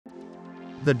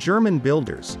The German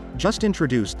builders just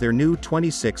introduced their new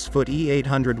 26-foot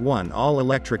e801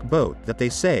 all-electric boat that they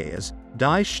say is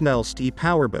Die schnellste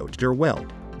E-Powerboot der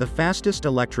Welt, the fastest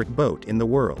electric boat in the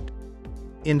world.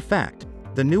 In fact,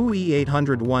 the new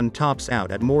e801 tops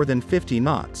out at more than 50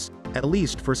 knots, at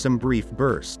least for some brief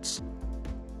bursts.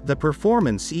 The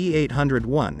performance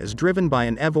e801 is driven by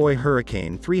an Evoy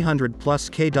Hurricane 300 plus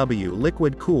kW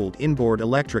liquid-cooled inboard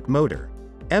electric motor.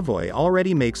 Evoy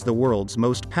already makes the world's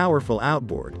most powerful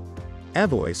outboard.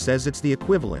 Evoy says it's the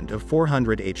equivalent of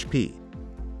 400 HP.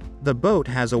 The boat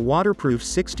has a waterproof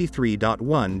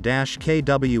 63.1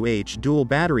 kWh dual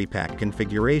battery pack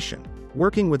configuration,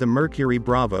 working with a Mercury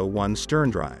Bravo 1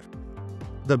 sterndrive.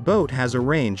 The boat has a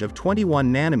range of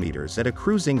 21 nanometers at a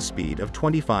cruising speed of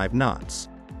 25 knots.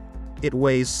 It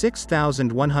weighs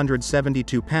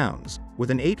 6,172 pounds, with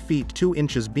an 8 feet 2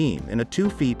 inches beam and a 2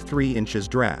 feet 3 inches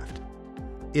draft.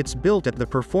 It's built at the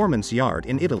Performance Yard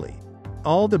in Italy.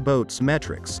 All the boat's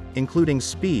metrics, including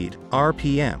speed,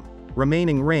 RPM,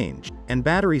 remaining range, and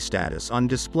battery status are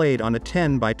displayed on a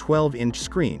 10 by 12 inch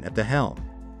screen at the helm.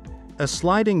 A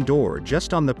sliding door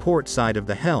just on the port side of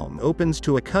the helm opens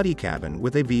to a cuddy cabin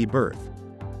with a V-berth.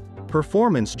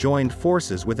 Performance joined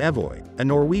forces with Evoy, a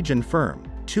Norwegian firm,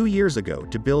 2 years ago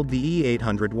to build the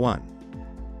e801.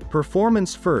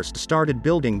 Performance first started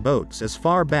building boats as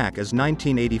far back as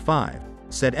 1985,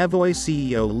 said Evoy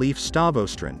CEO Leif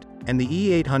Stavostrand, and the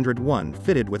e801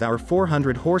 fitted with our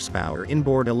 400 horsepower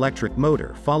inboard electric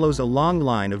motor follows a long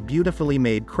line of beautifully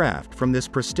made craft from this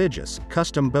prestigious,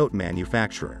 custom boat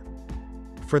manufacturer.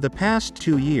 For the past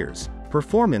 2 years,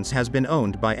 Performance has been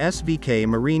owned by SVK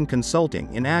Marine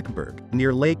Consulting in Ackberg,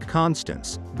 near Lake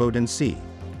Constance, Bodensee.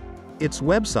 Its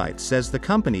website says the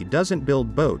company doesn't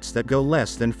build boats that go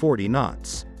less than 40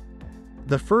 knots.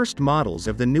 The first models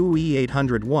of the new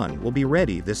e801 will be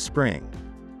ready this spring.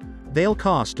 They'll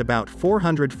cost about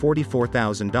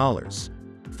 $444,000.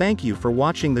 Thank you for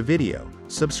watching the video.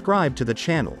 Subscribe to the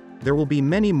channel, there will be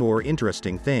many more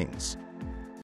interesting things.